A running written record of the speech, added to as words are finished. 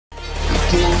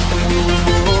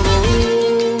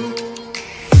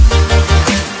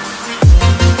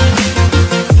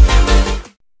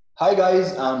Hi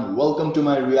guys, and welcome to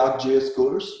my ReactJS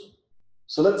course.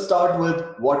 So let's start with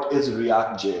what is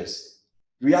ReactJS.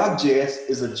 ReactJS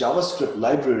is a JavaScript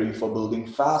library for building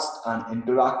fast and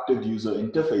interactive user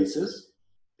interfaces.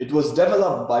 It was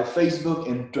developed by Facebook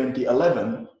in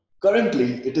 2011.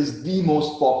 Currently, it is the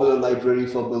most popular library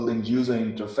for building user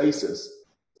interfaces.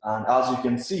 And as you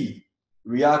can see,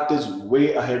 React is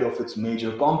way ahead of its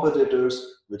major competitors,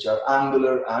 which are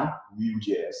Angular and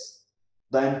Vue.js.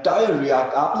 The entire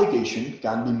React application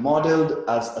can be modeled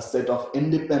as a set of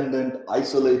independent,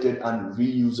 isolated, and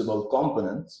reusable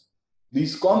components.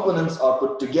 These components are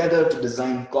put together to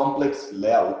design complex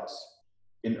layouts.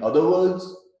 In other words,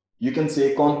 you can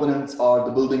say components are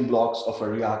the building blocks of a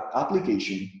React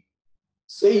application.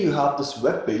 Say you have this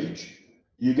web page,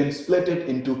 you can split it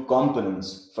into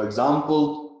components. For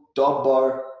example, top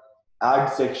bar, add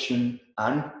section,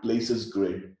 and places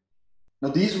grid. Now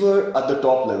these were at the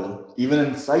top level. Even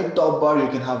inside top bar, you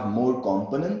can have more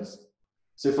components.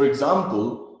 Say for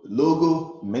example,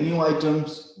 logo, menu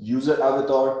items, user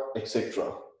avatar,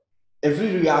 etc.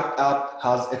 Every React app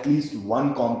has at least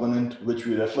one component which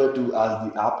we refer to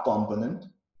as the app component.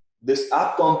 This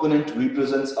app component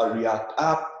represents a React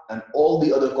app and all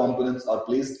the other components are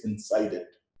placed inside it.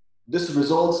 This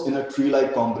results in a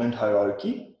tree-like component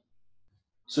hierarchy.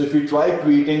 So if we try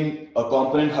creating a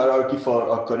component hierarchy for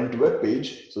our current web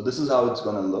page, so this is how it's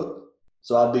going to look.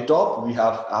 So at the top, we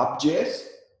have app.js.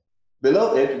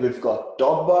 Below it, we've got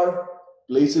top bar,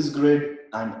 places grid,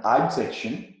 and add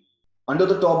section. Under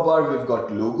the top bar, we've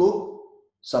got logo,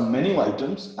 some menu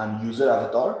items, and user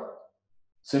avatar.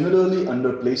 Similarly,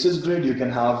 under places grid, you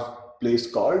can have place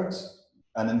cards,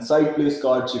 and inside place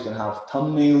cards, you can have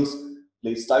thumbnails,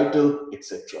 place title,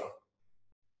 etc.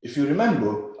 If you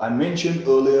remember, I mentioned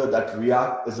earlier that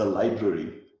React is a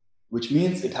library, which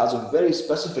means it has a very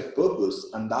specific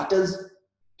purpose, and that is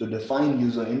to define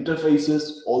user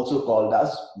interfaces, also called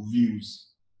as views.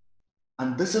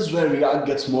 And this is where React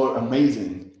gets more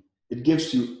amazing. It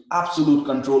gives you absolute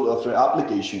control of your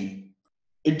application.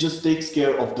 It just takes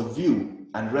care of the view,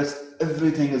 and rest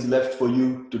everything is left for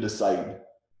you to decide.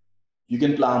 You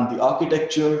can plan the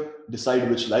architecture,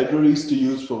 decide which libraries to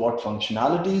use for what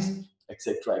functionalities,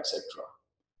 etc., etc.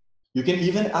 You can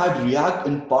even add React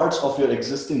in parts of your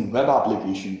existing web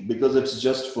application because it's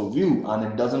just for Vue and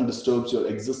it doesn't disturb your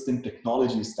existing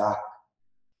technology stack.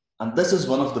 And this is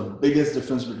one of the biggest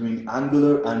difference between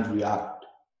Angular and React.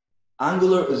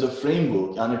 Angular is a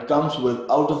framework and it comes with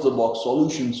out-of-the-box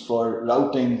solutions for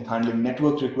routing, handling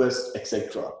network requests,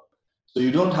 etc. So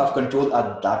you don't have control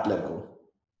at that level.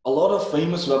 A lot of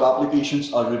famous web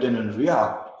applications are written in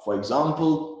React. For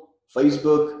example,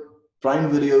 Facebook,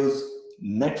 Prime Videos,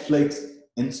 Netflix,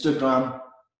 Instagram,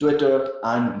 Twitter,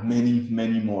 and many,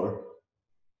 many more.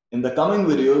 In the coming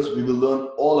videos, we will learn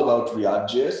all about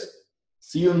React.js.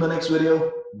 See you in the next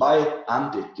video. Bye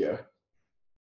and take care.